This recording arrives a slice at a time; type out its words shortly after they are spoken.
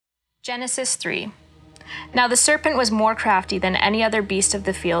Genesis 3. Now the serpent was more crafty than any other beast of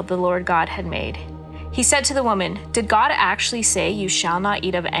the field the Lord God had made. He said to the woman, "Did God actually say you shall not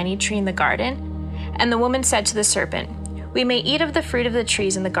eat of any tree in the garden?" And the woman said to the serpent, "We may eat of the fruit of the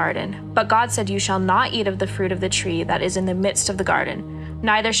trees in the garden, but God said you shall not eat of the fruit of the tree that is in the midst of the garden,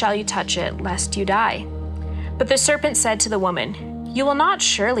 neither shall you touch it, lest you die." But the serpent said to the woman, "You will not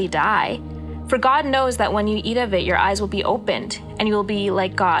surely die. For God knows that when you eat of it, your eyes will be opened, and you will be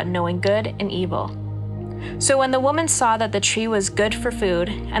like God, knowing good and evil." So when the woman saw that the tree was good for food,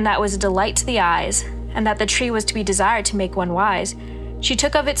 and that it was a delight to the eyes, and that the tree was to be desired to make one wise, she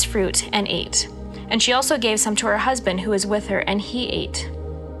took of its fruit and ate. And she also gave some to her husband who was with her, and he ate.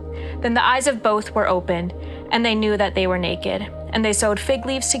 Then the eyes of both were opened, and they knew that they were naked. And they sewed fig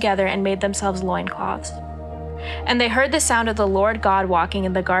leaves together and made themselves loincloths. And they heard the sound of the Lord God walking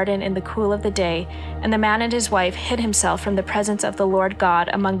in the garden in the cool of the day, and the man and his wife hid himself from the presence of the Lord God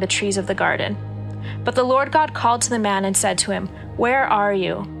among the trees of the garden. But the Lord God called to the man and said to him, "Where are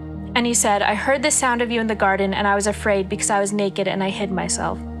you?" And he said, "I heard the sound of you in the garden, and I was afraid because I was naked and I hid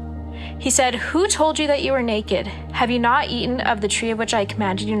myself." He said, "Who told you that you were naked? Have you not eaten of the tree of which I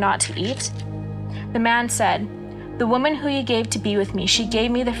commanded you not to eat?" The man said, "The woman who you gave to be with me, she gave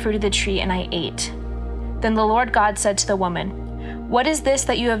me the fruit of the tree, and I ate." Then the Lord God said to the woman, "What is this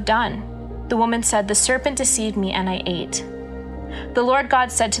that you have done?" The woman said, "The serpent deceived me, and I ate." The Lord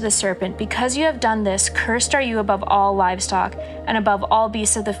God said to the serpent, "Because you have done this, cursed are you above all livestock, and above all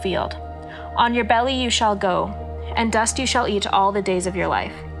beasts of the field. On your belly you shall go, and dust you shall eat all the days of your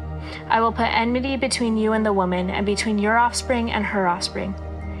life. I will put enmity between you and the woman, and between your offspring and her offspring.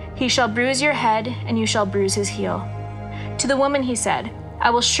 He shall bruise your head, and you shall bruise his heel." To the woman he said, "I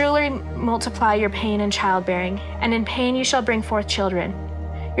will surely multiply your pain in childbearing, and in pain you shall bring forth children.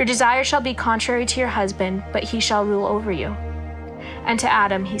 Your desire shall be contrary to your husband, but he shall rule over you." And to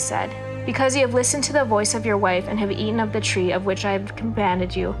Adam he said, "Because you have listened to the voice of your wife and have eaten of the tree of which I have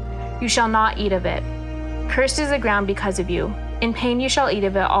commanded you, you shall not eat of it. Cursed is the ground because of you. In pain you shall eat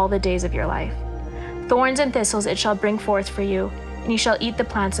of it all the days of your life. Thorns and thistles it shall bring forth for you, and you shall eat the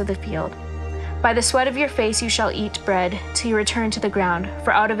plants of the field. By the sweat of your face you shall eat bread till you return to the ground,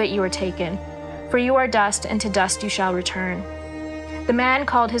 for out of it you were taken. For you are dust, and to dust you shall return." The man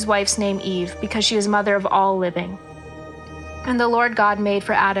called his wife's name Eve, because she was mother of all living. And the Lord God made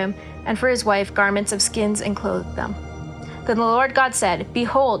for Adam and for his wife garments of skins and clothed them. Then the Lord God said,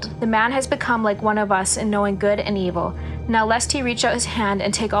 "Behold, the man has become like one of us in knowing good and evil. Now lest he reach out his hand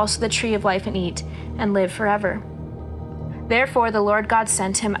and take also the tree of life and eat, and live forever." Therefore the Lord God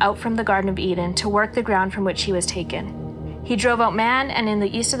sent him out from the Garden of Eden to work the ground from which he was taken. He drove out man, and in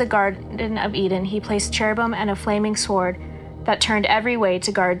the east of the Garden of Eden he placed cherubim and a flaming sword that turned every way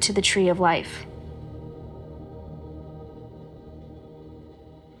to guard to the tree of life.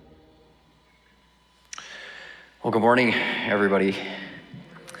 Well, good morning, everybody.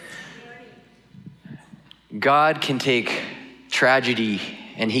 God can take tragedy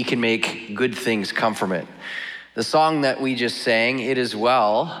and he can make good things come from it. The song that we just sang, "It Is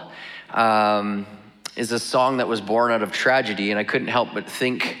Well," is a song that was born out of tragedy, and I couldn't help but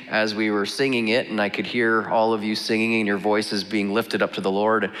think as we were singing it, and I could hear all of you singing and your voices being lifted up to the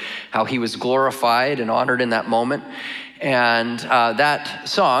Lord, how he was glorified and honored in that moment. And that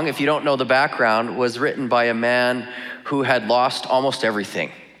song, if you don't know the background, was written by a man who had lost almost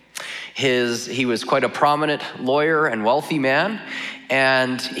everything. He was quite a prominent lawyer and wealthy man,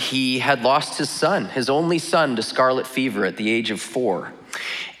 and he had lost his son, his only son, to scarlet fever at the age of 4.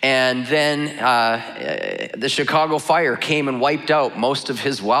 And then the Chicago fire came and wiped out most of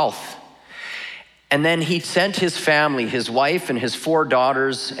his wealth. And then he sent his family, his wife and his 4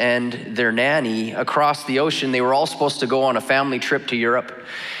 daughters and their nanny across the ocean. They were all supposed to go on a family trip to Europe.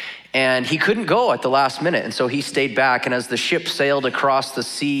 And he couldn't go at the last minute, and so he stayed back. And as the ship sailed across the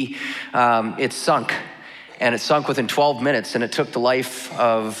sea, it sunk. And it sunk within 12 minutes, and it took the life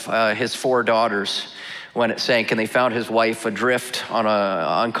of his 4 daughters when it sank. And they found his wife adrift,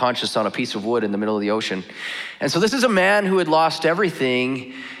 unconscious on a piece of wood in the middle of the ocean. And so this is a man who had lost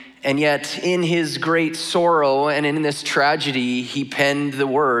everything, and yet in his great sorrow and in this tragedy, he penned the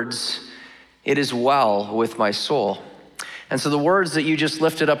words, "It is well with my soul." And so the words that you just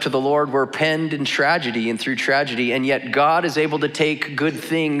lifted up to the Lord were penned in tragedy and through tragedy, and yet God is able to take good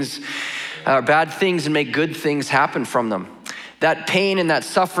things, bad things, and make good things happen from them. That pain and that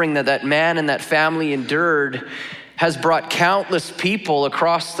suffering that man and that family endured has brought countless people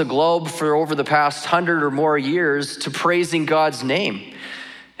across the globe for over the past 100 or more years to praising God's name.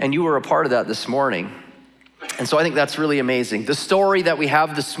 And you were a part of that this morning. And so I think that's really amazing. The story that we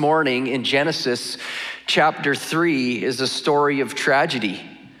have this morning in Genesis chapter 3 is a story of tragedy.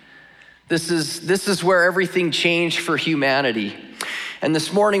 This is where everything changed for humanity. And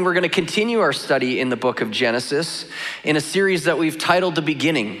this morning we're going to continue our study in the book of Genesis in a series that we've titled The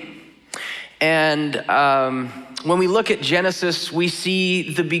Beginning. And when we look at Genesis, we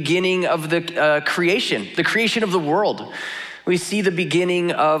see the beginning of the creation of the world. We see the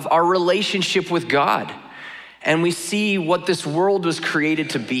beginning of our relationship with God. And we see what this world was created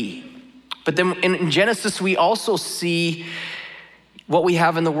to be. But then in Genesis, we also see what we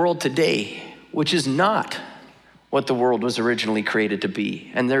have in the world today, which is not what the world was originally created to be.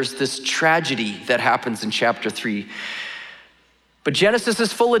 And there's this tragedy that happens in chapter 3. But Genesis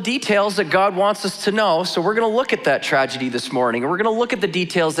is full of details that God wants us to know. So we're going to look at that tragedy this morning. And we're going to look at the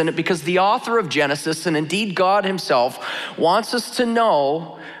details in it because the author of Genesis, and indeed God himself, wants us to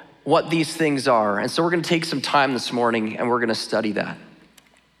know what these things are. And so we're going to take some time this morning and we're going to study that.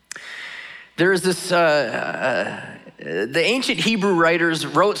 There is this, the ancient Hebrew writers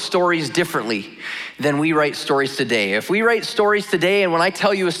wrote stories differently than we write stories today. If we write stories today, and when I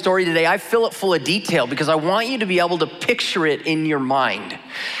tell you a story today, I fill it full of detail because I want you to be able to picture it in your mind.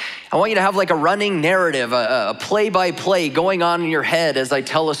 I want you to have like a running narrative, a play-by-play going on in your head as I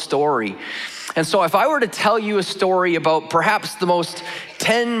tell a story. And so if I were to tell you a story about perhaps the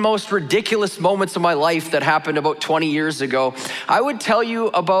 10 most ridiculous moments of my life that happened about 20 years ago, I would tell you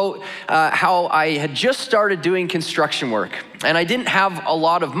about how I had just started doing construction work. And I didn't have a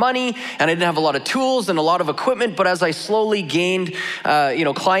lot of money, and I didn't have a lot of tools and a lot of equipment, but as I slowly gained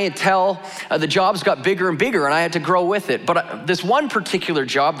clientele, the jobs got bigger and bigger, and I had to grow with it. But this one particular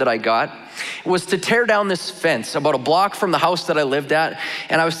job that I got was to tear down this fence about a block from the house that I lived at,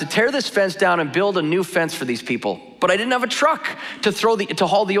 and I was to tear this fence down and build a new fence for these people. But I didn't have a truck to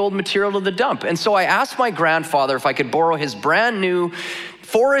haul the old material to the dump. And so I asked my grandfather if I could borrow his brand new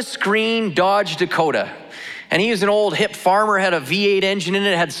forest green Dodge Dakota. And he was an old hip farmer, had a V8 engine in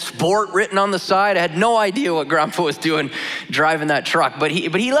it, had sport written on the side. I had no idea what Grandpa was doing driving that truck. But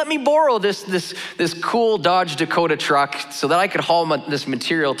he let me borrow this cool Dodge Dakota truck so that I could haul this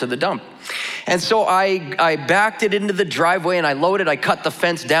material to the dump. And so I backed it into the driveway and I cut the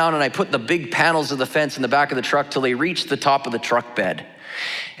fence down and I put the big panels of the fence in the back of the truck till they reached the top of the truck bed.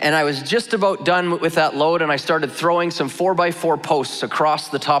 And I was just about done with that load and I started throwing some 4x4 posts across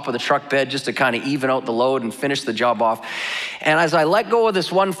the top of the truck bed just to kind of even out the load and finish the job off. And as I let go of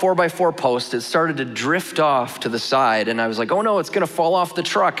this one 4x4 post, it started to drift off to the side. And I was like, oh no, it's gonna fall off the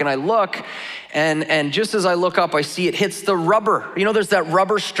truck. And I look, and just as I look up, I see it hits the rubber. You know, there's that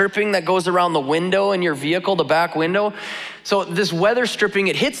rubber stripping that goes around the window in your vehicle, the back window. So this weather stripping,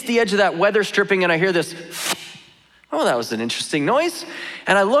 it hits the edge of that weather stripping and I hear this, oh, that was an interesting noise.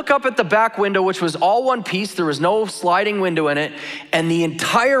 And I look up at the back window, which was all one piece. There was no sliding window in it. And the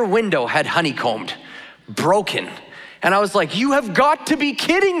entire window had honeycombed, broken. And I was like, you have got to be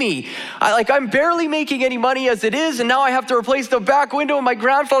kidding me. I'm barely making any money as it is. And now I have to replace the back window in my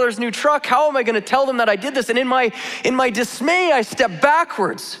grandfather's new truck. How am I going to tell them that I did this? And in my dismay, I stepped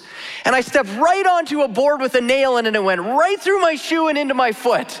backwards. And I stepped right onto a board with a nail in it and it went right through my shoe and into my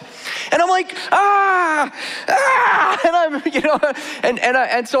foot. And I'm like,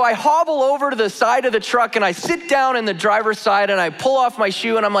 and so I hobble over to the side of the truck and I sit down in the driver's side and I pull off my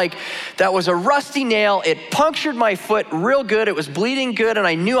shoe and I'm like, that was a rusty nail. It punctured my foot real good. It was bleeding good and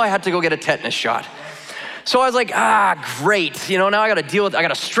I knew I had to go get a tetanus shot. So I was like, great. Now I got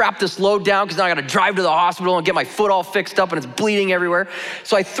to strap this load down because now I got to drive to the hospital and get my foot all fixed up and it's bleeding everywhere.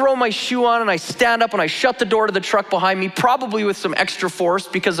 So I throw my shoe on and I stand up and I shut the door to the truck behind me, probably with some extra force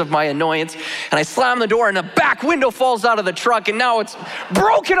because of my annoyance. And I slam the door and the back window falls out of the truck and now it's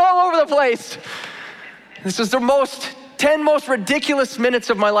broken all over the place. This was the 10 most ridiculous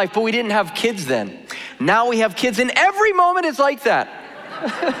minutes of my life, but we didn't have kids then. Now we have kids and every moment is like that.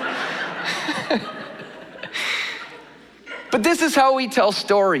 But this is how we tell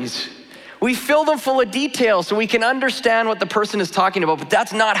stories. We fill them full of detail so we can understand what the person is talking about, but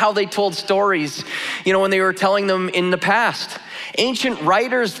that's not how they told stories, when they were telling them in the past. Ancient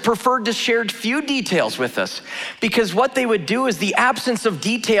writers preferred to share few details with us because what they would do is the absence of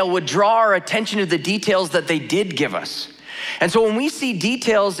detail would draw our attention to the details that they did give us. And so when we see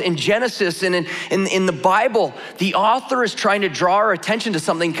details in Genesis and in the Bible, the author is trying to draw our attention to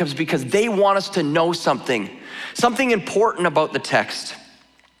something because they want us to know something important about the text.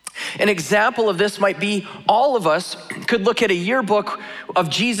 An example of this might be all of us could look at a yearbook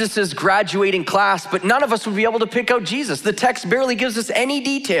of Jesus's graduating class, but none of us would be able to pick out Jesus. The text barely gives us any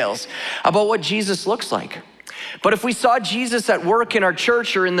details about what Jesus looks like. But if we saw Jesus at work in our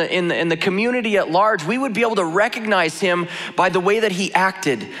church or in the community at large, we would be able to recognize him by the way that he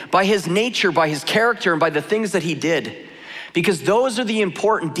acted, by his nature, by his character, and by the things that he did. because those are the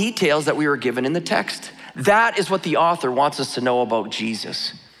important details that we were given in the text. That is what the author wants us to know about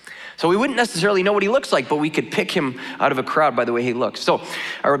Jesus. So we wouldn't necessarily know what he looks like, but we could pick him out of a crowd by the way he looks,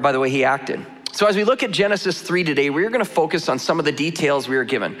 or by the way he acted. So as we look at Genesis 3 today, we're going to focus on some of the details we were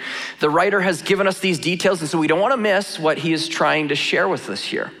given. The writer has given us these details, and so we don't want to miss what he is trying to share with us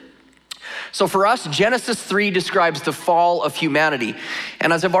here. So for us, Genesis 3 describes the fall of humanity.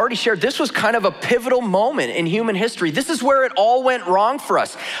 And as I've already shared, this was kind of a pivotal moment in human history. This is where it all went wrong for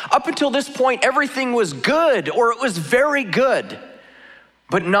us. Up until this point, everything was good, or it was very good.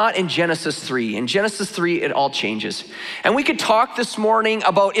 But not in Genesis 3. In Genesis 3, it all changes. And we could talk this morning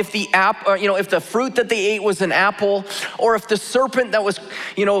about if if the fruit that they ate was an apple, or if the serpent that was,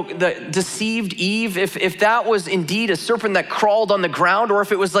 that deceived Eve, if that was indeed a serpent that crawled on the ground, or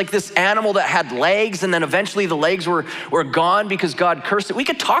if it was like this animal that had legs and then eventually the legs were gone because God cursed it. We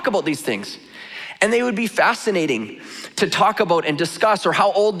could talk about these things. And they would be fascinating to talk about and discuss, or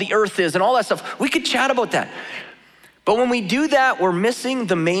how old the earth is and all that stuff. We could chat about that. But when we do that, we're missing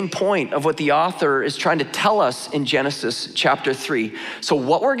the main point of what the author is trying to tell us in Genesis chapter 3. So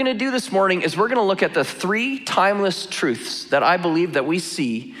what we're gonna do this morning is we're gonna look at the 3 timeless truths that I believe that we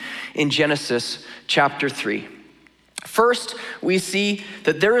see in Genesis chapter 3. First, we see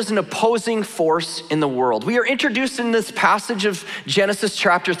that there is an opposing force in the world. We are introduced in this passage of Genesis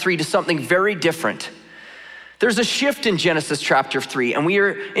chapter 3 to something very different. There's a shift in Genesis chapter 3, and we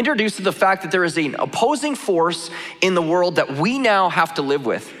are introduced to the fact that there is an opposing force in the world that we now have to live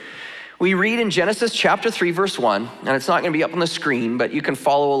with. We read in Genesis chapter 3, verse 1, and it's not going to be up on the screen, but you can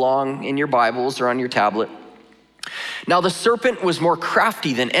follow along in your Bibles or on your tablet. Now the serpent was more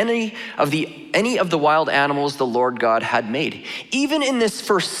crafty than any of the wild animals the Lord God had made. Even in this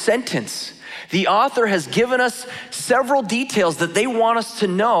first sentence, the author has given us several details that they want us to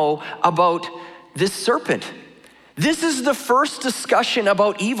know about this serpent. This is the first discussion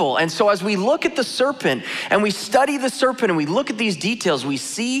about evil. And so as we look at the serpent and we study the serpent and we look at these details, we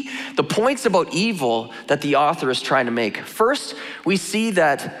see the points about evil that the author is trying to make. First, we see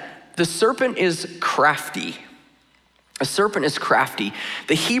that the serpent is crafty. A serpent is crafty.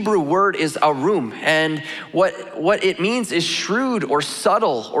 The Hebrew word is arum, and what it means is shrewd or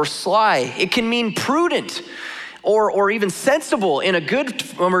subtle or sly. It can mean prudent, or even sensible in a good,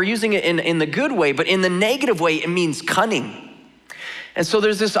 when we're using it in the good way, but in the negative way, it means cunning. And so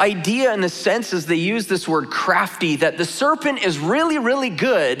there's this idea in the sense as they use this word crafty, that the serpent is really, really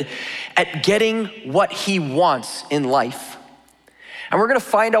good at getting what he wants in life. And we're gonna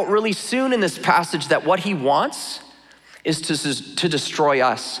find out really soon in this passage that what he wants is to destroy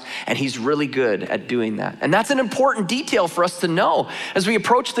us, and he's really good at doing that. And that's an important detail for us to know as we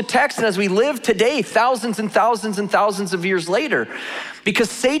approach the text and as we live today, thousands and thousands and thousands of years later,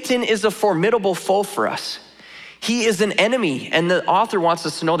 because Satan is a formidable foe for us. He is an enemy, and the author wants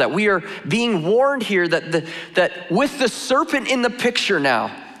us to know that. We are being warned here that with the serpent in the picture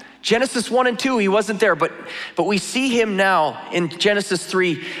now, Genesis 1 and 2, he wasn't there, but we see him now in Genesis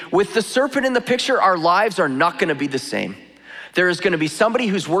 3. With the serpent in the picture, our lives are not gonna be the same. There is gonna be somebody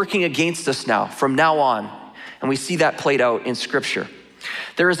who's working against us now, from now on. And we see that played out in scripture.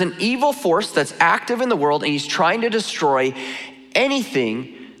 There is an evil force that's active in the world, and he's trying to destroy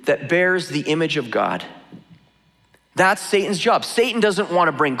anything that bears the image of God. That's Satan's job. Satan doesn't want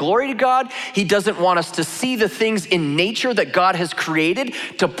to bring glory to God. He doesn't want us to see the things in nature that God has created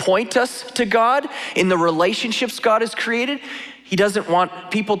to point us to God, in the relationships God has created. He doesn't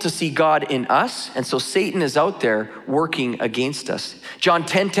want people to see God in us. And so Satan is out there working against us. John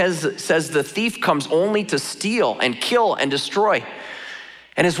 10 says the thief comes only to steal and kill and destroy.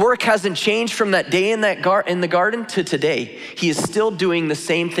 And his work hasn't changed from that day in the garden to today. He is still doing the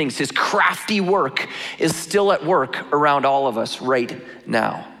same things. His crafty work is still at work around all of us right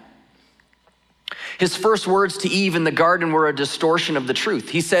now. His first words to Eve in the garden were a distortion of the truth.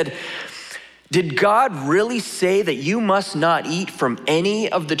 He said, "Did God really say that you must not eat from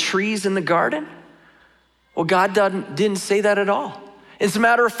any of the trees in the garden?" Well, God didn't say that at all. As a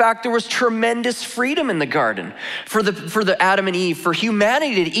matter of fact, there was tremendous freedom in the garden for the Adam and Eve, for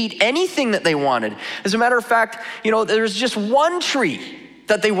humanity to eat anything that they wanted. As a matter of fact, there's just one tree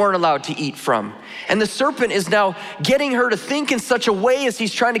that they weren't allowed to eat from. And the serpent is now getting her to think in such a way as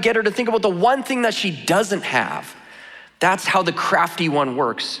he's trying to get her to think about the one thing that she doesn't have. That's how the crafty one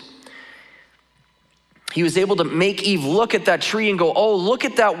works. He was able to make Eve look at that tree and go, "Oh, look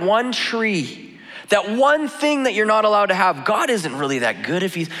at that one tree. That one thing that you're not allowed to have. God isn't really that good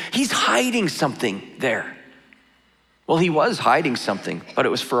if he's hiding something there." Well, he was hiding something, but it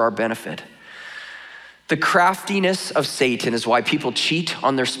was for our benefit. The craftiness of Satan is why people cheat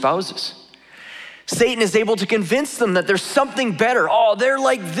on their spouses. Satan is able to convince them that there's something better. Oh, they're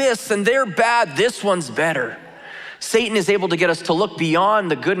like this and they're bad. This one's better. Satan is able to get us to look beyond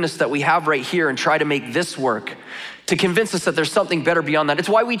the goodness that we have right here and try to make this work, to convince us that there's something better beyond that. It's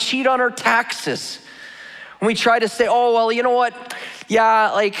why we cheat on our taxes. When we try to say, oh, well, you know what?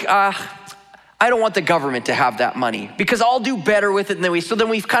 Yeah, I don't want the government to have that money because I'll do better with it than we. So then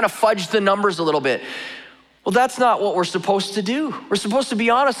we've kind of fudged the numbers a little bit. Well, that's not what we're supposed to do. We're supposed to be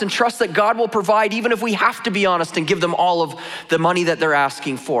honest and trust that God will provide, even if we have to be honest and give them all of the money that they're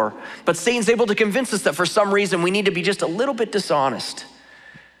asking for. But Satan's able to convince us that for some reason we need to be just a little bit dishonest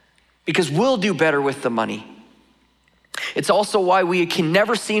because we'll do better with the money. It's also why we can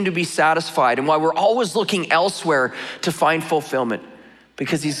never seem to be satisfied and why we're always looking elsewhere to find fulfillment,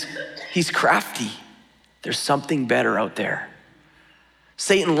 because he's crafty. There's something better out there.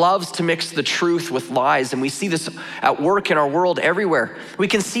 Satan loves to mix the truth with lies, and we see this at work in our world everywhere. We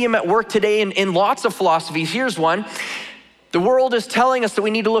can see him at work today in lots of philosophies. Here's one. The world is telling us that we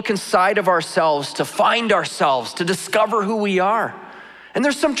need to look inside of ourselves, to find ourselves, to discover who we are. And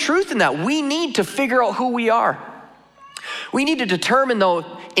there's some truth in that. We need to figure out who we are. We need to determine,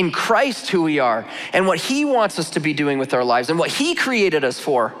 though, in Christ who we are and what he wants us to be doing with our lives and what he created us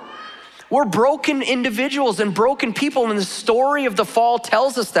for. We're broken individuals and broken people, and the story of the fall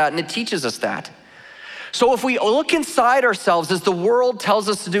tells us that, and it teaches us that. So if we look inside ourselves as the world tells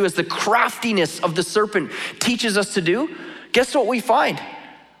us to do, as the craftiness of the serpent teaches us to do, guess what we find?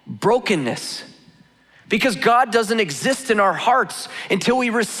 Brokenness. Because God doesn't exist in our hearts until we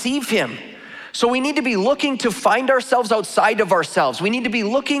receive him. So we need to be looking to find ourselves outside of ourselves. We need to be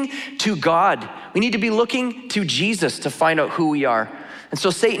looking to God. We need to be looking to Jesus to find out who we are. And so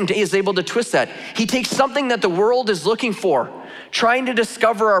Satan is able to twist that. He takes something that the world is looking for, trying to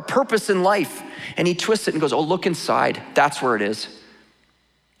discover our purpose in life, and he twists it and goes, oh, look inside. That's where it is.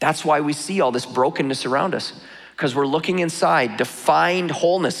 That's why we see all this brokenness around us, because we're looking inside to find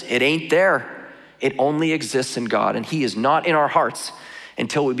wholeness. It ain't there. It only exists in God, and he is not in our hearts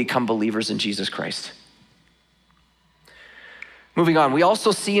until we become believers in Jesus Christ. Moving on, we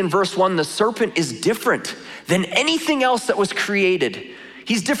also see in verse 1, the serpent is different than anything else that was created.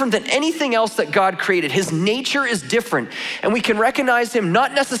 He's different than anything else that God created. His nature is different, and we can recognize him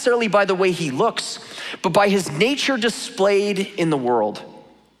not necessarily by the way he looks, but by his nature displayed in the world.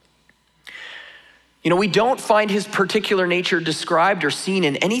 You know, we don't find his particular nature described or seen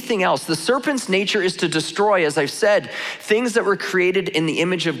in anything else. The serpent's nature is to destroy, as I've said, things that were created in the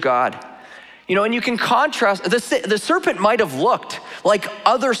image of God. You know, and you can contrast, the serpent might have looked like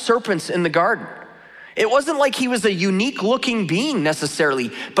other serpents in the garden. It wasn't like he was a unique looking being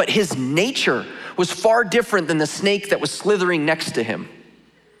necessarily, but his nature was far different than the snake that was slithering next to him.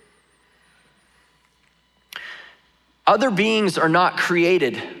 Other beings are not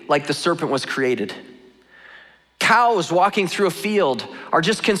created like the serpent was created. Cows walking through a field are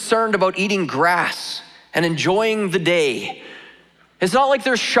just concerned about eating grass and enjoying the day. It's not like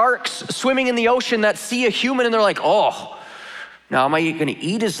there's sharks swimming in the ocean that see a human and they're like, oh, now am I gonna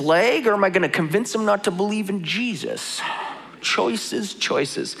eat his leg or am I gonna convince him not to believe in Jesus?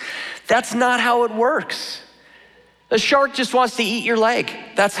 Choices. That's not how it works. The shark just wants to eat your leg.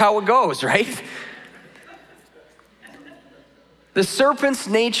 That's how it goes, right? The serpent's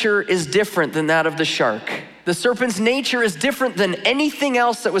nature is different than that of the shark. The serpent's nature is different than anything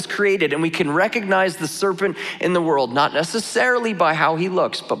else that was created, and we can recognize the serpent in the world, not necessarily by how he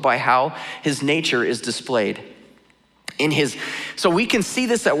looks, but by how his nature is displayed. So we can see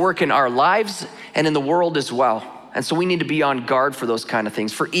this at work in our lives and in the world as well. And so we need to be on guard for those kind of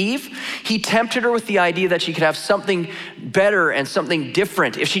things. For Eve, he tempted her with the idea that she could have something better and something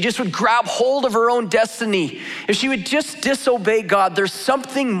different. If she just would grab hold of her own destiny, if she would just disobey God, there's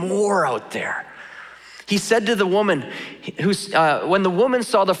something more out there. He said to the woman, when the woman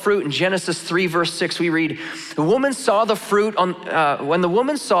saw the fruit in Genesis 3 verse 6, we read, the woman saw the fruit when the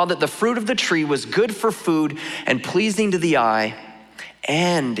woman saw that the fruit of the tree was good for food and pleasing to the eye,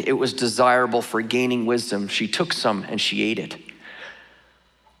 and it was desirable for gaining wisdom, she took some and she ate it.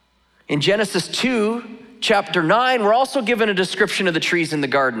 In Genesis 2, chapter 9, we're also given a description of the trees in the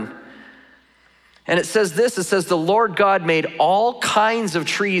garden. And it says this, it says, the Lord God made all kinds of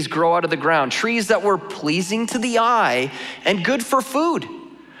trees grow out of the ground, trees that were pleasing to the eye and good for food.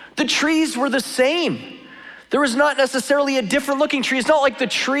 The trees were the same. There was not necessarily a different looking tree. It's not like the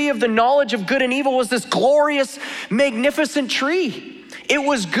tree of the knowledge of good and evil was this glorious, magnificent tree. It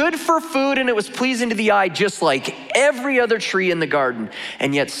was good for food and it was pleasing to the eye, just like every other tree in the garden.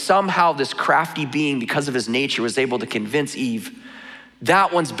 And yet somehow this crafty being, because of his nature, was able to convince Eve,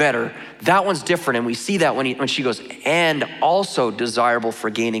 that one's better, that one's different. And we see that when she goes, and also desirable for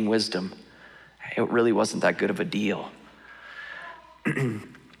gaining wisdom. it really wasn't that good of a deal.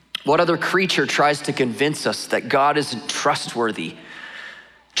 What other creature tries to convince us that God isn't trustworthy,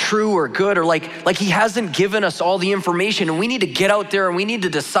 true or good, or like he hasn't given us all the information and we need to get out there and we need to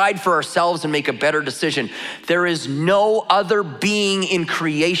decide for ourselves and make a better decision? There is no other being in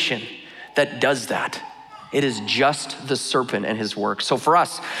creation that does that. It is just the serpent and his work. So for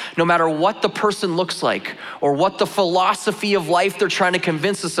us, no matter what the person looks like or what the philosophy of life they're trying to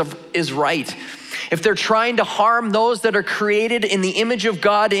convince us of is right, if they're trying to harm those that are created in the image of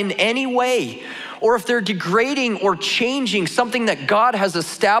God in any way, or if they're degrading or changing something that God has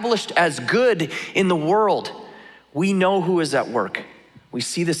established as good in the world, we know who is at work. We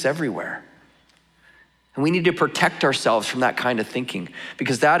see this everywhere. And we need to protect ourselves from that kind of thinking,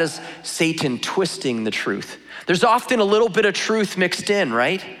 because that is Satan twisting the truth. There's often a little bit of truth mixed in,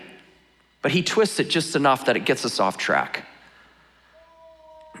 right? But he twists it just enough that it gets us off track.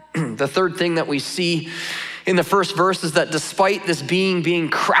 The third thing that we see in the first verse is that despite this being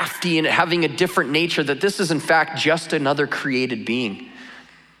crafty and having a different nature, that this is in fact just another created being.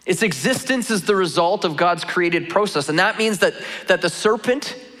 Its existence is the result of God's created process. And that means that the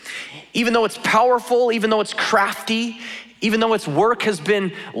serpent, even though it's powerful, even though it's crafty, even though its work has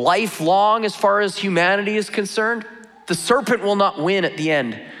been lifelong as far as humanity is concerned, the serpent will not win at the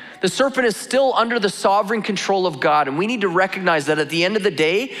end. The serpent is still under the sovereign control of God, and we need to recognize that at the end of the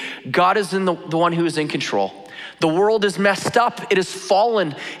day, God is the one who is in control. The world is messed up, it is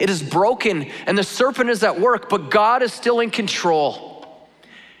fallen, it is broken, and the serpent is at work, but God is still in control.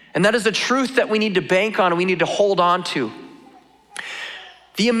 And that is a truth that we need to bank on and we need to hold on to.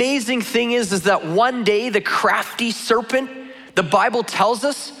 The amazing thing is that one day the crafty serpent, the Bible tells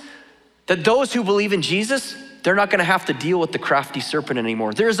us that those who believe in Jesus, they're not gonna have to deal with the crafty serpent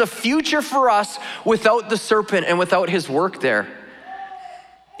anymore. There's a future for us without the serpent and without his work there.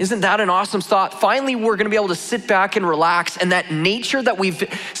 Isn't that an awesome thought? Finally, we're gonna be able to sit back and relax, and that nature that we've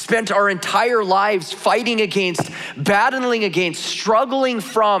spent our entire lives fighting against, battling against, struggling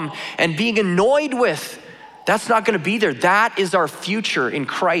from, and being annoyed with, that's not gonna be there. That is our future in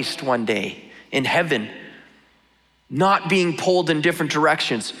Christ one day, in heaven, not being pulled in different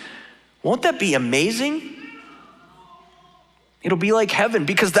directions. Won't that be amazing? It'll be like heaven,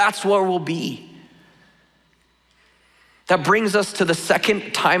 because that's where we'll be. That brings us to the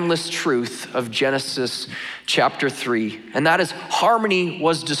second timeless truth of Genesis chapter 3, and that is harmony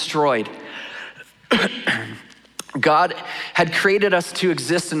was destroyed. God had created us to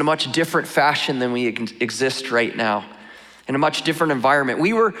exist in a much different fashion than we exist right now, in a much different environment.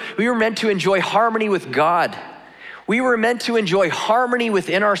 We were meant to enjoy harmony with God. We were meant to enjoy harmony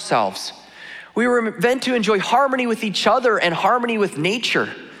within ourselves. We were meant to enjoy harmony with each other and harmony with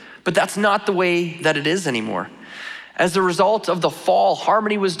nature, but that's not the way that it is anymore. As a result of the fall,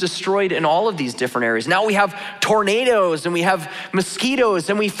 harmony was destroyed in all of these different areas. Now we have tornadoes and we have mosquitoes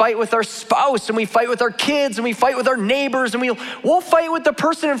and we fight with our spouse and we fight with our kids and we fight with our neighbors and we'll fight with the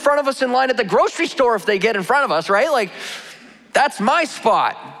person in front of us in line at the grocery store if they get in front of us, right? Like, that's my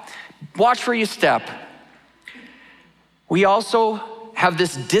spot. Watch where you step. We also have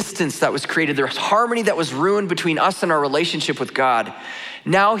this distance that was created. There's harmony that was ruined between us and our relationship with God.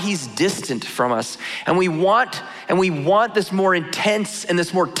 Now he's distant from us, and we want this more intense and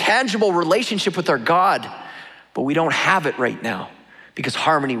this more tangible relationship with our God, but we don't have it right now because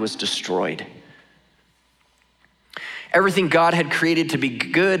harmony was destroyed. Everything God had created to be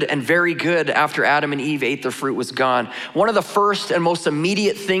good and very good after Adam and Eve ate the fruit was gone. One of the first and most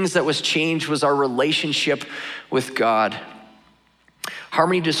immediate things that was changed was our relationship with God.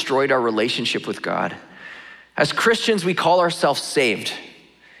 Harmony destroyed our relationship with God. As Christians, we call ourselves saved.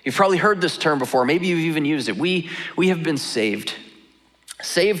 You've probably heard this term before. Maybe you've even used it. We have been saved.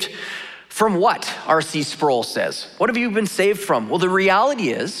 Saved from what? R.C. Sproul says. What have you been saved from? Well, the reality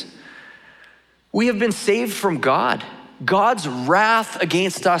is we have been saved from God. God's wrath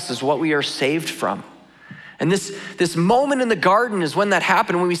against us is what we are saved from. And this moment in the garden is when that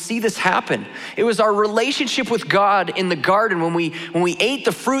happened, when we see this happen. It was our relationship with God in the garden when we ate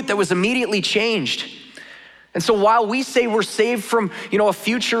the fruit that was immediately changed. And so while we say we're saved from, a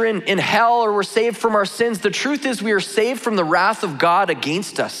future in hell, or we're saved from our sins, the truth is we are saved from the wrath of God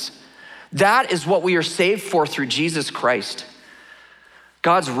against us. That is what we are saved for through Jesus Christ.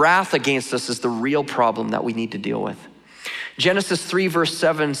 God's wrath against us is the real problem that we need to deal with. Genesis 3 verse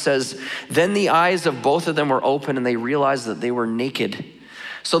 7 says, "Then the eyes of both of them were open and they realized that they were naked.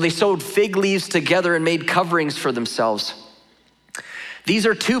 So they sewed fig leaves together and made coverings for themselves." These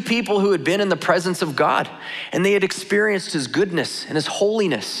are two people who had been in the presence of God, and they had experienced his goodness and his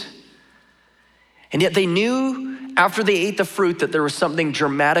holiness. And yet they knew after they ate the fruit that there was something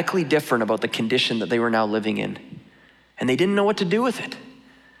dramatically different about the condition that they were now living in. And they didn't know what to do with it.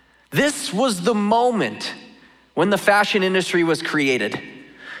 This was the moment when the fashion industry was created.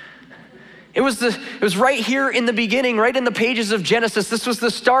 It was right here in the beginning, right in the pages of Genesis. This was the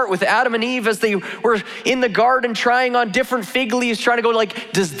start with Adam and Eve as they were in the garden trying on different fig leaves, trying to go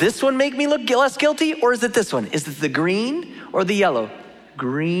like, does this one make me look less guilty? Or is it this one? Is it the green or the yellow?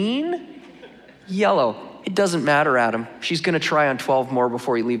 Green, yellow. It doesn't matter, Adam. She's gonna try on 12 more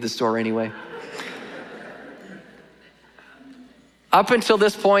before you leave the store anyway. Up until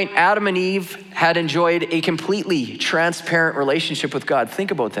this point, Adam and Eve had enjoyed a completely transparent relationship with God.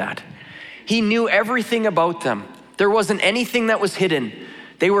 Think about that. He knew everything about them. There wasn't anything that was hidden.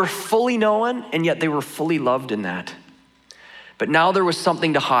 They were fully known, and yet they were fully loved in that. But now there was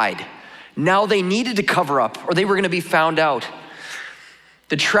something to hide. Now they needed to cover up, or they were gonna be found out.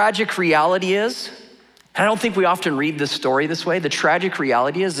 The tragic reality is, and I don't think we often read this story this way, the tragic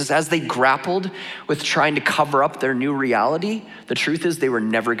reality is as they grappled with trying to cover up their new reality, the truth is they were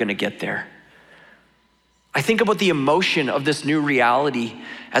never gonna get there. I think about the emotion of this new reality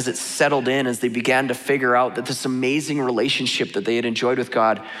as it settled in, as they began to figure out that this amazing relationship that they had enjoyed with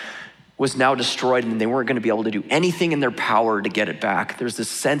God was now destroyed and they weren't gonna be able to do anything in their power to get it back. There's this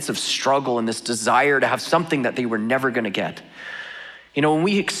sense of struggle and this desire to have something that they were never gonna get. You know, when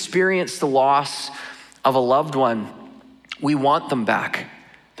we experience the loss of a loved one, we want them back.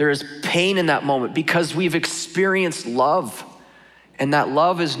 There is pain in that moment because we've experienced love and that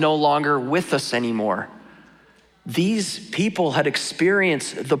love is no longer with us anymore. These people had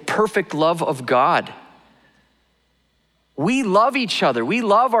experienced the perfect love of God. We love each other. We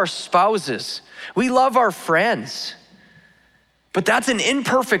love our spouses. We love our friends. But that's an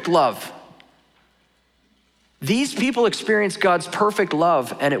imperfect love. These people experienced God's perfect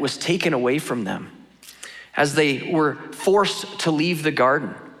love and it was taken away from them as they were forced to leave the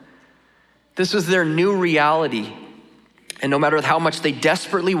garden. This was their new reality. And no matter how much they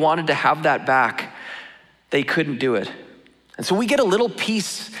desperately wanted to have that back, they couldn't do it. And so we get a little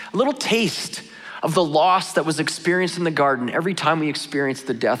piece, a little taste of the loss that was experienced in the garden every time we experience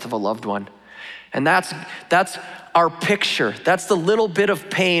the death of a loved one. And that's our picture. That's the little bit of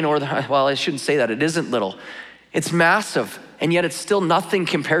pain, well, I shouldn't say that, it isn't little. It's massive, and yet it's still nothing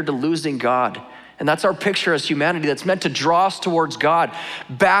compared to losing God. And that's our picture as humanity that's meant to draw us towards God,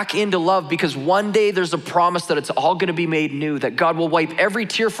 back into love, because one day there's a promise that it's all gonna be made new, that God will wipe every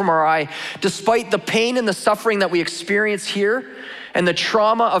tear from our eye, despite the pain and the suffering that we experience here and the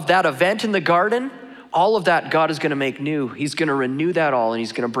trauma of that event in the garden. All of that God is gonna make new. He's gonna renew that all and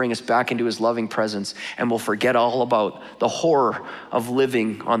he's gonna bring us back into his loving presence, and we'll forget all about the horror of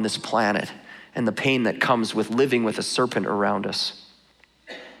living on this planet and the pain that comes with living with a serpent around us.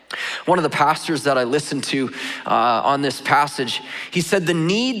 One of the pastors that I listened to on this passage, he said the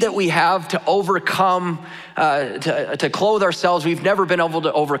need that we have to overcome, to clothe ourselves, we've never been able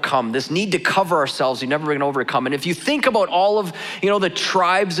to overcome. This need to cover ourselves, we've never been overcome. And if you think about all of, the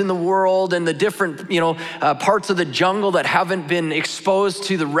tribes in the world and the different, parts of the jungle that haven't been exposed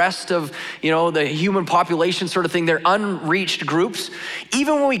to the rest of, the human population sort of thing, they're unreached groups.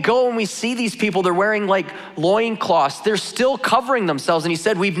 Even when we go and we see these people, they're wearing like loincloths, they're still covering themselves. And he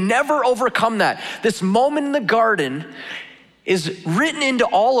said, we've never overcome that. This moment in the garden is written into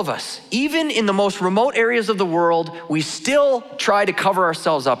all of us. Even in the most remote areas of the world, we still try to cover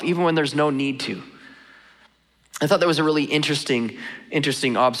ourselves up, even when there's no need to. I thought that was a really interesting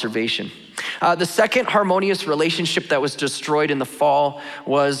observation. The second harmonious relationship that was destroyed in the fall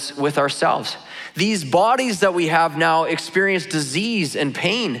was with ourselves. These bodies that we have now experience disease and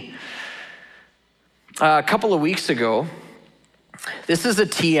pain. A couple of weeks ago, this is a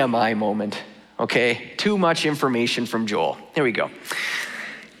TMI moment, okay? Too much information from Joel. Here we go.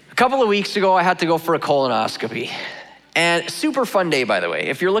 A couple of weeks ago, I had to go for a colonoscopy. And super fun day, by the way.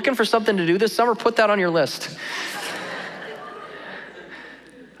 If you're looking for something to do this summer, put that on your list.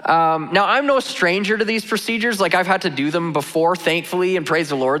 Now, I'm no stranger to these procedures. Like, I've had to do them before, thankfully, and praise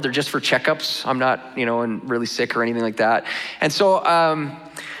the Lord. They're just for checkups. I'm not, really sick or anything like that. And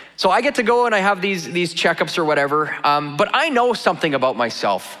so I get to go and I have these checkups or whatever, but I know something about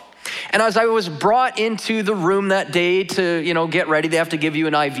myself. And as I was brought into the room that day to, get ready, they have to give you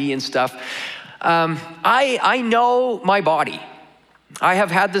an IV and stuff. I know my body. I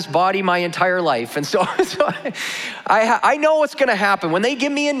have had this body my entire life. And so I know what's gonna happen. When they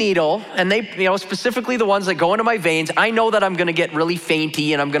give me a needle, and they, specifically the ones that go into my veins, I know that I'm gonna get really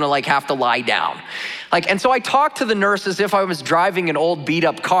fainty and I'm gonna have to lie down. And so I talked to the nurse as if I was driving an old beat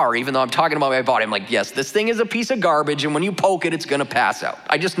up car, even though I'm talking about my body. I'm like, yes, this thing is a piece of garbage, and when you poke it, it's gonna pass out.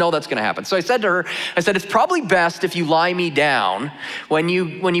 I just know that's gonna happen. So I said to her, it's probably best if you lie me down when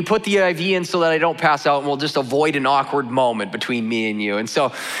you put the IV in so that I don't pass out, and we'll just avoid an awkward moment between me and you. And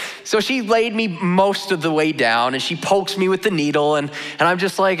so she laid me most of the way down, and she pokes me with the needle, and I'm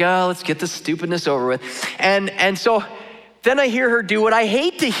just like, oh, let's get this stupidness over with. And so then I hear her do what I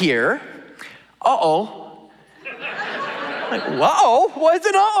hate to hear. Uh-oh. Like, uh-oh? Why is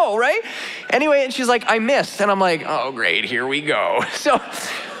it uh-oh, right? Anyway, and she's like, I missed. And I'm like, oh, great, here we go.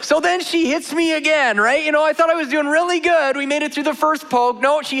 So then she hits me again, right? I thought I was doing really good. We made it through the first poke.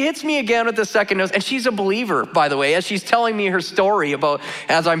 No, she hits me again with the second dose. And she's a believer, by the way, as she's telling me her story about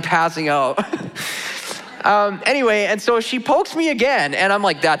as I'm passing out. Anyway, and so she pokes me again, and I'm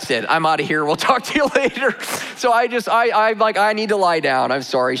like, that's it. I'm out of here. We'll talk to you later. So I'm like, I need to lie down. I'm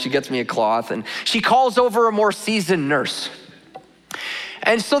sorry. She gets me a cloth, and she calls over a more seasoned nurse.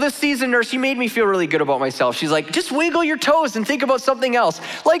 And so this seasoned nurse, she made me feel really good about myself. She's like, just wiggle your toes and think about something else.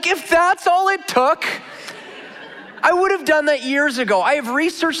 Like, if that's all it took, I would have done that years ago. I have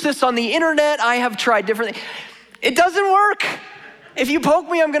researched this on the internet. I have tried different things. It doesn't work. If you poke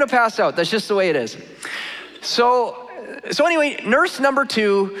me, I'm gonna pass out. That's just the way it is. So anyway, nurse number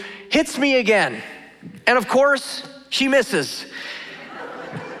 2 hits me again. And of course, she misses.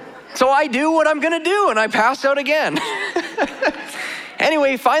 So I do what I'm gonna do, and I pass out again.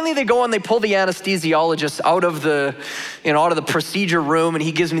 Anyway, finally they go and they pull the anesthesiologist out of the procedure room, and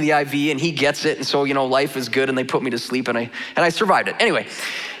he gives me the IV and he gets it. And so, life is good, and they put me to sleep, and I survived it. Anyway,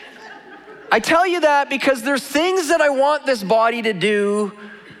 I tell you that because there's things that I want this body to do.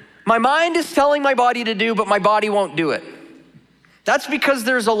 My mind is telling my body to do, but my body won't do it. That's because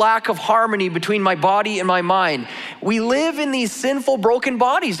there's a lack of harmony between my body and my mind. We live in these sinful, broken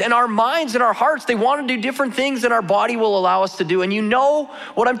bodies, and our minds and our hearts, they want to do different things than our body will allow us to do. And you know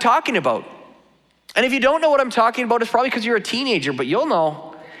what I'm talking about. And if you don't know what I'm talking about, it's probably because you're a teenager, but you'll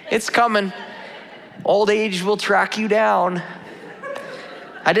know. It's coming. Old age will track you down.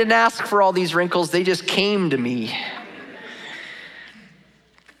 I didn't ask for all these wrinkles, they just came to me.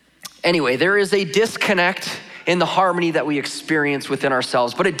 Anyway, there is a disconnect in the harmony that we experience within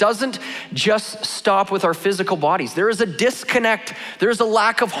ourselves, but it doesn't just stop with our physical bodies. There is a disconnect, there's a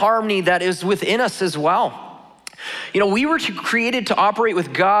lack of harmony that is within us as well. We were created to operate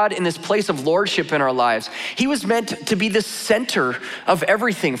with God in this place of lordship in our lives. He was meant to be the center of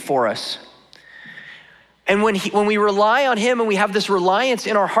everything for us. And when we rely on him and we have this reliance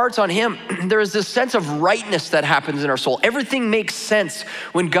in our hearts on him, there is this sense of rightness that happens in our soul. Everything makes sense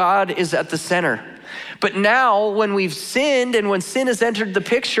when God is at the center. But now when we've sinned and when sin has entered the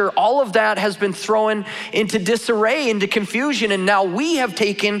picture, all of that has been thrown into disarray, into confusion, and now we have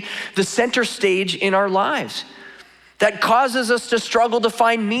taken the center stage in our lives. That causes us to struggle to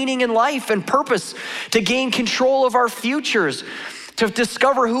find meaning in life and purpose, to gain control of our futures, to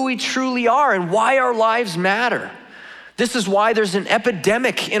discover who we truly are and why our lives matter. This is why there's an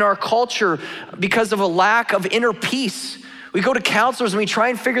epidemic in our culture because of a lack of inner peace. We go to counselors and we try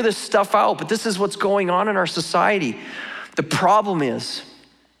and figure this stuff out, but this is what's going on in our society. The problem is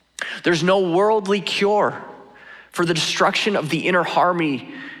there's no worldly cure for the destruction of the inner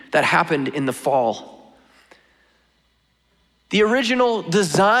harmony that happened in the fall. The original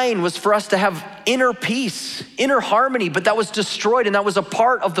design was for us to have inner peace, inner harmony, but that was destroyed, and that was a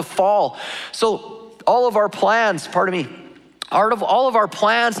part of the fall. So all of our plans to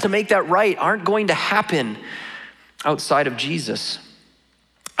make that right aren't going to happen outside of Jesus.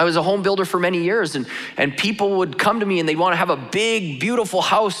 I was a home builder for many years, and people would come to me and they'd want to have a big, beautiful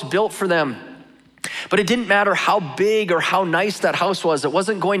house built for them. But it didn't matter how big or how nice that house was. It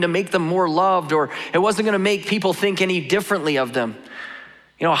wasn't going to make them more loved, or it wasn't going to make people think any differently of them.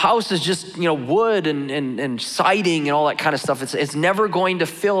 A house is just, wood and siding and all that kind of stuff. It's never going to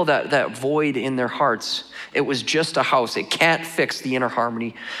fill that void in their hearts. It was just a house. It can't fix the inner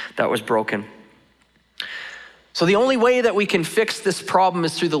harmony that was broken. So the only way that we can fix this problem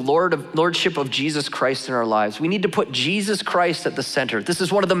is through the lordship of Jesus Christ in our lives. We need to put Jesus Christ at the center. This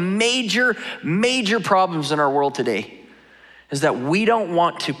is one of the major problems in our world today, is that we don't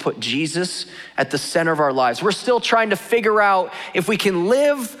want to put Jesus at the center of our lives. We're still trying to figure out if we can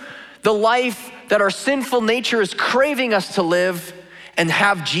live the life that our sinful nature is craving us to live and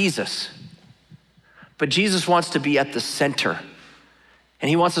have Jesus. But Jesus wants to be at the center. And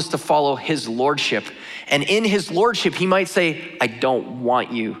he wants us to follow his lordship. And in his lordship, he might say, I don't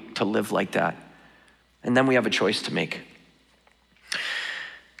want you to live like that. And then we have a choice to make.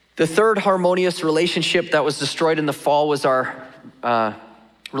 The third harmonious relationship that was destroyed in the fall was our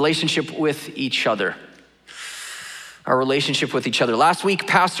relationship with each other. our relationship with each other. Last week,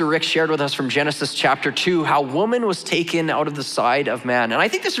 Pastor Rick shared with us from Genesis chapter 2 how woman was taken out of the side of man. And I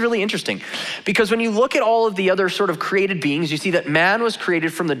think this is really interesting because when you look at all of the other sort of created beings, you see that man was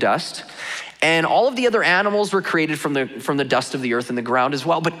created from the dust, and all of the other animals were created from the dust of the earth and the ground as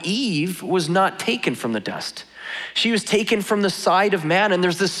well. But Eve was not taken from the dust. She was taken from the side of man. And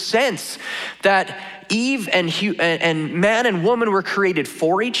there's this sense that Eve and man and woman were created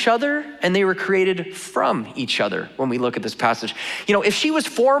for each other, and they were created from each other when we look at this passage. You know, if she was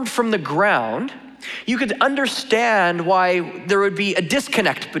formed from the ground, you could understand why there would be a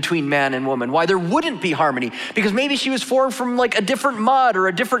disconnect between man and woman, why there wouldn't be harmony, because maybe she was formed from like a different mud or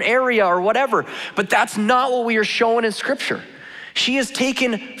a different area or whatever. But that's not what we are shown in Scripture. She is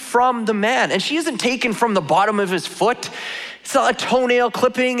taken from the man, and she isn't taken from the bottom of his foot. It's not a toenail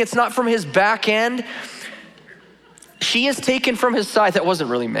clipping. It's not from his back end. She is taken from his side. That wasn't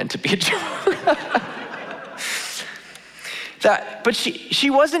really meant to be a joke. But she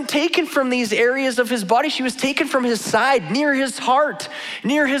wasn't taken from these areas of his body. She was taken from his side, near his heart,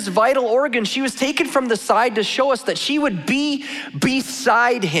 near his vital organs. She was taken from the side to show us that she would be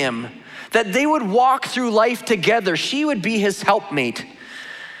beside him, that they would walk through life together. She would be his helpmate.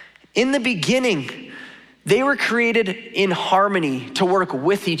 In the beginning, they were created in harmony to work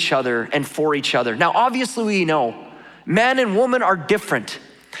with each other and for each other. Now, obviously we know man and woman are different,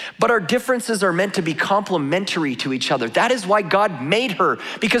 but our differences are meant to be complementary to each other. That is why God made her,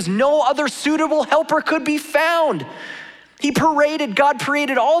 because no other suitable helper could be found. God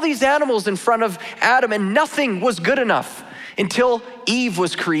paraded all these animals in front of Adam, and nothing was good enough until Eve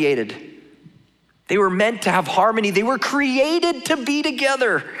was created. They were meant to have harmony. They were created to be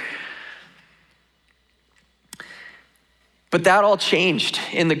together. But that all changed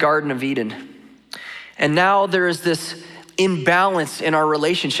in the Garden of Eden. And now there is this imbalance in our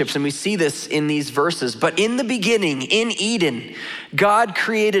relationships, and we see this in these verses. But in the beginning, in Eden, God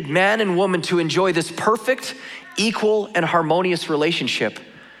created man and woman to enjoy this perfect, equal, and harmonious relationship.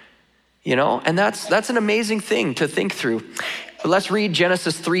 You know, and that's an amazing thing to think through. But let's read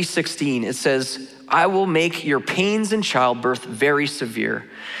Genesis 3:16. It says, I will make your pains in childbirth very severe.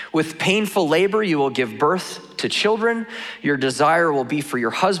 With painful labor, you will give birth to children. Your desire will be for your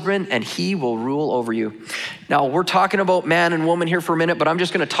husband, and he will rule over you. Now, we're talking about man and woman here for a minute, but I'm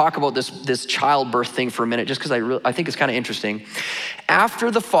just going to talk about this childbirth thing for a minute, just because I think it's kind of interesting. After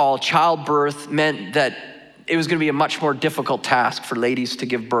the fall, childbirth meant that it was going to be a much more difficult task for ladies to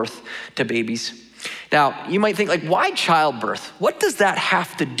give birth to babies. Now, you might think, like, why childbirth? What does that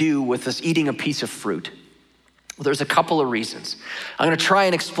have to do with us eating a piece of fruit? Well, there's a couple of reasons. I'm going to try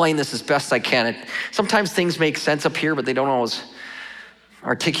and explain this as best I can. Sometimes things make sense up here, but they don't always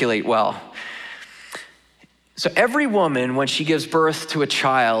articulate well. So every woman, when she gives birth to a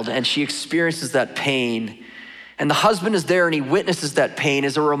child and she experiences that pain, and the husband is there and he witnesses that pain,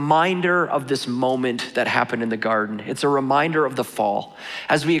 is a reminder of this moment that happened in the garden. It's a reminder of the fall.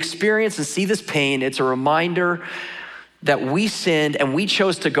 As we experience and see this pain, it's a reminder that we sinned and we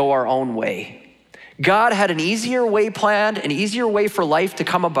chose to go our own way. God had an easier way planned, an easier way for life to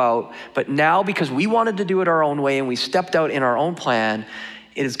come about, but now because we wanted to do it our own way and we stepped out in our own plan,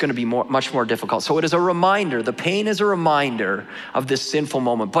 it is going to be much more difficult. So it is a reminder. The pain is a reminder of this sinful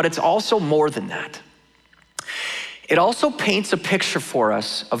moment, but it's also more than that. It also paints a picture for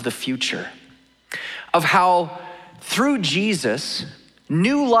us of the future, of how through Jesus,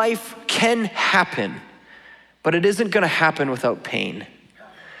 new life can happen, but it isn't going to happen without pain.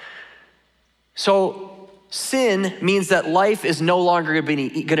 So sin means that life is no longer going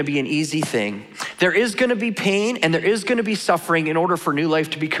to be an easy thing. There is going to be pain and there is going to be suffering in order for new life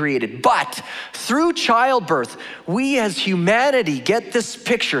to be created. But through childbirth, we as humanity get this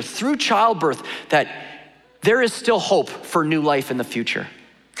picture through childbirth that there is still hope for new life in the future.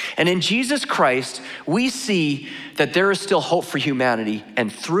 And in Jesus Christ, we see that there is still hope for humanity.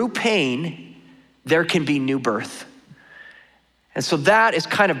 And through pain, there can be new birth. And so that is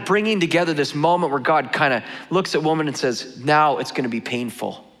kind of bringing together this moment where God kind of looks at woman and says, now it's going to be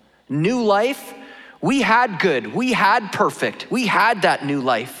painful. New life, we had good, we had perfect, we had that new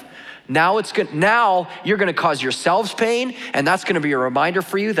life. Now you're going to cause yourselves pain, and that's going to be a reminder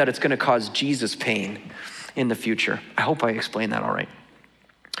for you that it's going to cause Jesus pain in the future. I hope I explained that all right.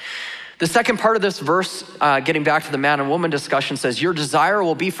 The second part of this verse, getting back to the man and woman discussion, says, your desire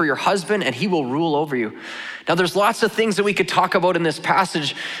will be for your husband and he will rule over you. Now there's lots of things that we could talk about in this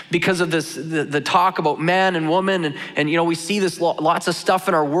passage because of this, the talk about man and woman. And you know, we see this lots of stuff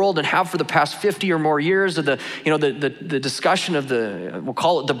in our world and have for the past 50 or more years of the discussion of we'll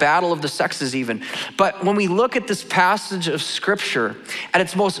call it the battle of the sexes even. But when we look at this passage of scripture at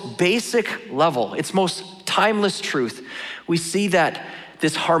its most basic level, its most timeless truth. We see that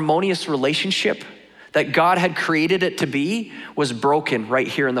this harmonious relationship that God had created it to be was broken right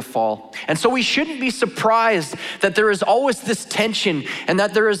here in the fall. And so we shouldn't be surprised that there is always this tension and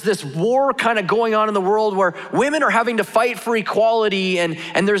that there is this war kind of going on in the world where women are having to fight for equality, and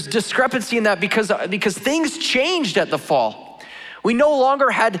there's discrepancy in that because things changed at the fall. We no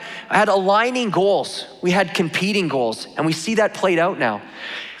longer had aligning goals. We had competing goals, and we see that played out now.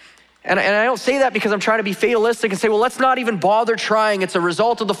 And I don't say that because I'm trying to be fatalistic and say, well, let's not even bother trying. It's a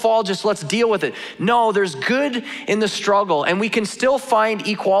result of the fall, just let's deal with it. No, there's good in the struggle, and we can still find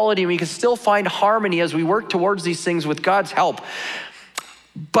equality, and we can still find harmony as we work towards these things with God's help.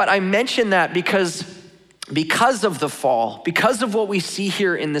 But I mention that because of the fall, because of what we see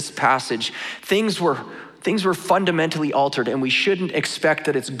here in this passage, things were fundamentally altered, and we shouldn't expect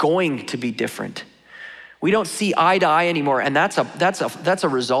that it's going to be different. We don't see eye to eye anymore, and that's a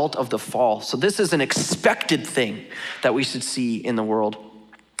result of the fall. So this is an expected thing that we should see in the world.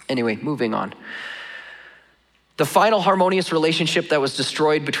 Anyway, moving on. The final harmonious relationship that was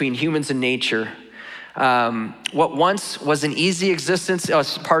destroyed between humans and nature, what once was an easy existence,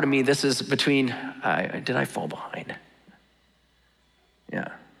 pardon me, this is between, did I fall behind? Yeah,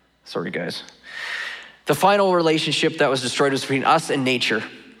 sorry guys. The final relationship that was destroyed was between us and nature.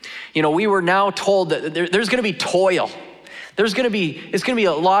 You know, we were now told that there's going to be toil. It's going to be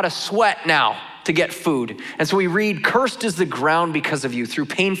a lot of sweat now to get food. And so we read, cursed is the ground because of you. Through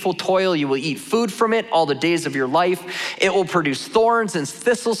painful toil, you will eat food from it all the days of your life. It will produce thorns and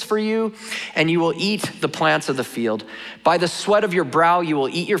thistles for you, and you will eat the plants of the field. By the sweat of your brow, you will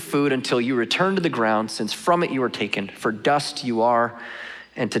eat your food until you return to the ground, since from it you are taken. For dust you are,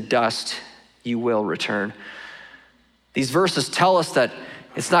 and to dust you will return. These verses tell us that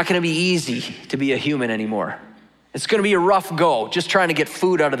it's not going to be easy to be a human anymore. It's going to be a rough go just trying to get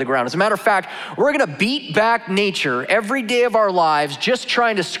food out of the ground. As a matter of fact, we're going to beat back nature every day of our lives just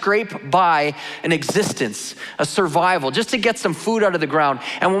trying to scrape by an existence, a survival, just to get some food out of the ground.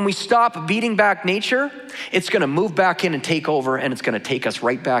 And when we stop beating back nature, it's going to move back in and take over, and it's going to take us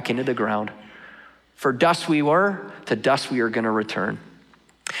right back into the ground. For dust we were, to dust we are going to return.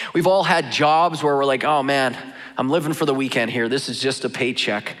 We've all had jobs where we're like, oh man, I'm living for the weekend here. This is just a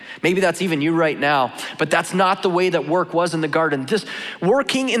paycheck. Maybe that's even you right now, but that's not the way that work was in the garden. This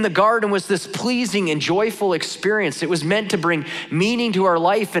working in the garden was this pleasing and joyful experience. It was meant to bring meaning to our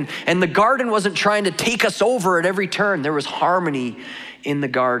life, and the garden wasn't trying to take us over at every turn. There was harmony in the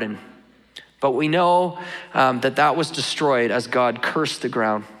garden. But we know that was destroyed as God cursed the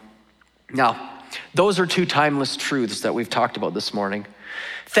ground. Now, those are two timeless truths that we've talked about this morning.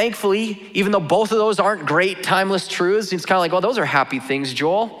 Thankfully, even though both of those aren't great timeless truths, it's kind of like, well, those are happy things,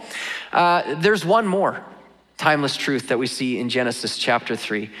 Joel. There's one more timeless truth that we see in Genesis chapter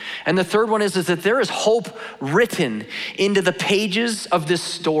 3. And the third one is that there is hope written into the pages of this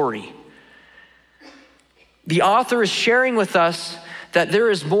story. The author is sharing with us that there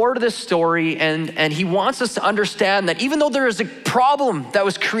is more to this story, and he wants us to understand that even though there is a problem that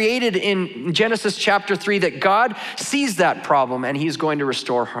was created in Genesis chapter 3, that God sees that problem and he's going to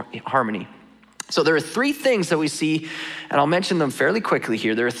restore harmony. So there are three things that we see, and I'll mention them fairly quickly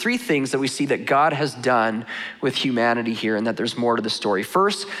here. There are three things that we see that God has done with humanity here, and that there's more to the story.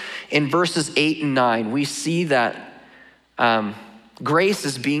 First, in verses 8 and 9, we see that grace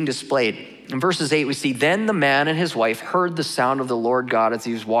is being displayed. In verses 8, we see, then the man and his wife heard the sound of the Lord God as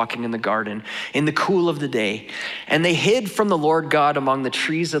he was walking in the garden in the cool of the day. And they hid from the Lord God among the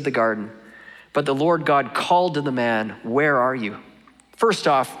trees of the garden. But the Lord God called to the man, where are you? First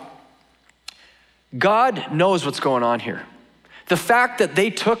off, God knows what's going on here. The fact that they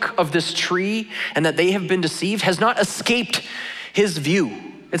took of this tree and that they have been deceived has not escaped his view.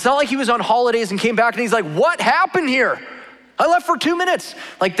 It's not like he was on holidays and came back and he's like, what happened here? I left for 2 minutes.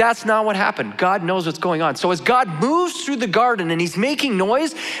 Like, that's not what happened. God knows what's going on. So as God moves through the garden and he's making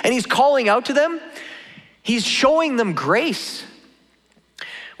noise and he's calling out to them, he's showing them grace.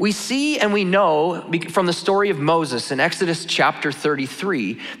 We see and we know from the story of Moses in Exodus chapter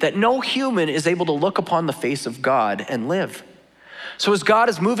 33 that no human is able to look upon the face of God and live. So as God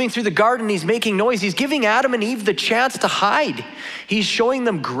is moving through the garden, he's making noise. He's giving Adam and Eve the chance to hide. He's showing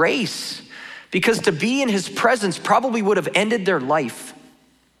them grace, because to be in his presence probably would have ended their life.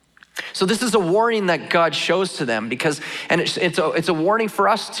 So this is a warning that God shows to them, and it's a warning for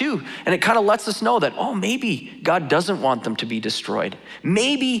us too. And it kind of lets us know that, oh, maybe God doesn't want them to be destroyed.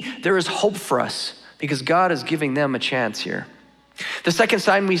 Maybe there is hope for us because God is giving them a chance here. The second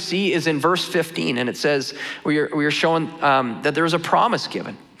sign we see is in verse 15, and it says, we are showing that there is a promise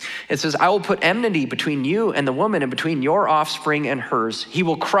given. It says, I will put enmity between you and the woman and between your offspring and hers. He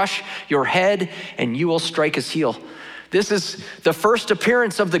will crush your head and you will strike his heel. This is the first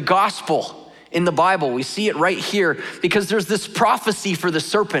appearance of the gospel in the Bible. We see it right here because there's this prophecy for the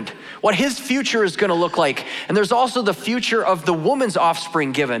serpent, what his future is going to look like. And there's also the future of the woman's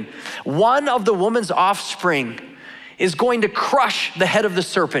offspring given. One of the woman's offspring is going to crush the head of the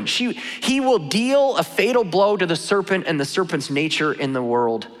serpent. He will deal a fatal blow to the serpent and the serpent's nature in the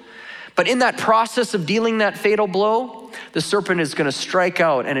world. But in that process of dealing that fatal blow, the serpent is going to strike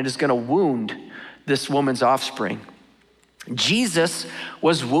out and it is going to wound this woman's offspring. Jesus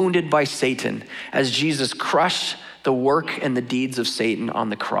was wounded by Satan as Jesus crushed the work and the deeds of Satan on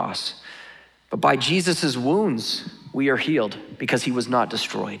the cross. But by Jesus' wounds, we are healed because he was not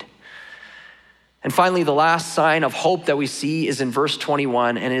destroyed. And finally, the last sign of hope that we see is in verse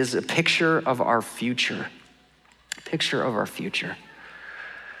 21, and it is a picture of our future. A picture of our future.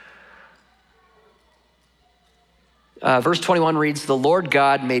 Verse 21 reads, the Lord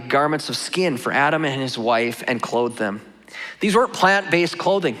God made garments of skin for Adam and his wife and clothed them. These weren't plant-based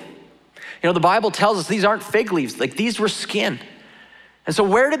clothing. You know, the Bible tells us these aren't fig leaves, like these were skin. And so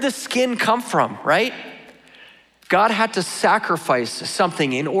where did the skin come from, right? God had to sacrifice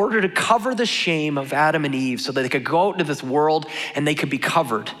something in order to cover the shame of Adam and Eve so that they could go out into this world and they could be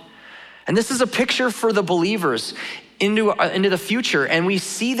covered. And this is a picture for the believers into the future. And we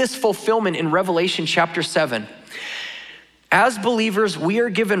see this fulfillment in Revelation chapter 7. As believers, we are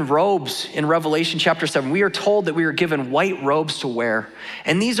given robes in Revelation chapter 7. We are told that we are given white robes to wear.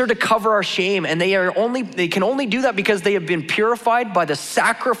 And these are to cover our shame. And they can only do that because they have been purified by the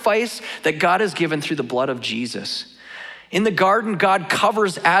sacrifice that God has given through the blood of Jesus. In the garden, God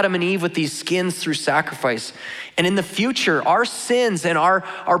covers Adam and Eve with these skins through sacrifice. And in the future, our sins and our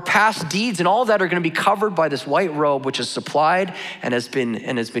past deeds and all of that are going to be covered by this white robe, which is supplied and has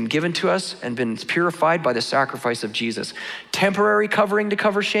been given to us and been purified by the sacrifice of Jesus. Temporary covering to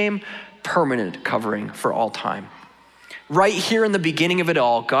cover shame, permanent covering for all time. Right here in the beginning of it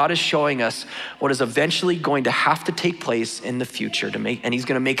all, God is showing us what is eventually going to have to take place in the future and he's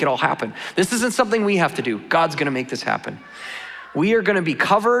going to make it all happen. This isn't something we have to do. God's going to make this happen. We are going to be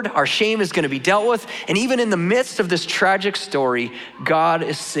covered. Our shame is going to be dealt with. And even in the midst of this tragic story, God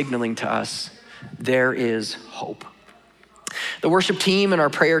is signaling to us, there is hope. The worship team and our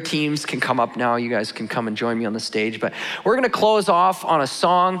prayer teams can come up now. You guys can come and join me on the stage. But we're going to close off on a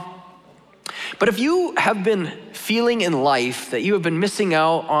song. But if you have been feeling in life that you have been missing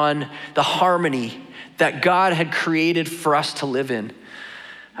out on the harmony that God had created for us to live in,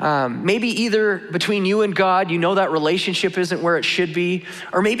 maybe either between you and God, you know that relationship isn't where it should be,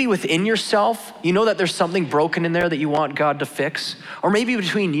 or maybe within yourself, you know that there's something broken in there that you want God to fix, or maybe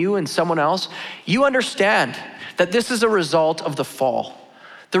between you and someone else, you understand that this is a result of the fall.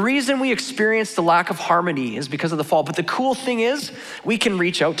 The reason we experience the lack of harmony is because of the fall. But the cool thing is we can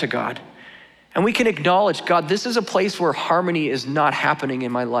reach out to God. And we can acknowledge, God, this is a place where harmony is not happening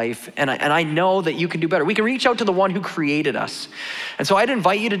in my life. And I know that you can do better. We can reach out to the one who created us. And so I'd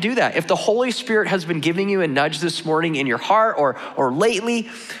invite you to do that. If the Holy Spirit has been giving you a nudge this morning in your heart or lately,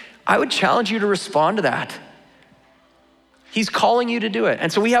 I would challenge you to respond to that. He's calling you to do it.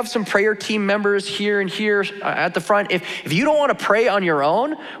 And so we have some prayer team members here and here at the front. If you don't want to pray on your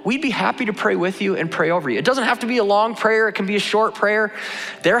own, we'd be happy to pray with you and pray over you. It doesn't have to be a long prayer. It can be a short prayer.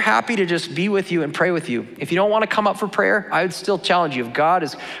 They're happy to just be with you and pray with you. If you don't want to come up for prayer, I would still challenge you. If God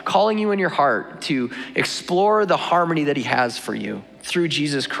is calling you in your heart to explore the harmony that he has for you through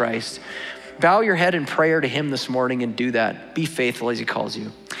Jesus Christ, bow your head in prayer to him this morning and do that. Be faithful as he calls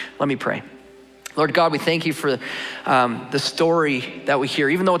you. Let me pray. Lord God, we thank you for the story that we hear.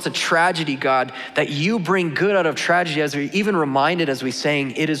 Even though it's a tragedy, God, that you bring good out of tragedy, as we even reminded as we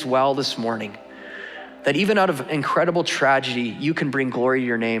sang, it is well this morning. That even out of incredible tragedy, you can bring glory to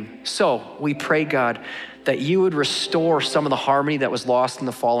your name. So we pray, God, that you would restore some of the harmony that was lost in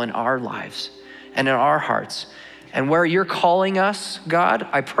the fall in our lives and in our hearts. And where you're calling us, God,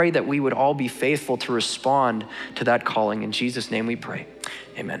 I pray that we would all be faithful to respond to that calling. In Jesus' name we pray,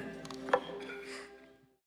 amen.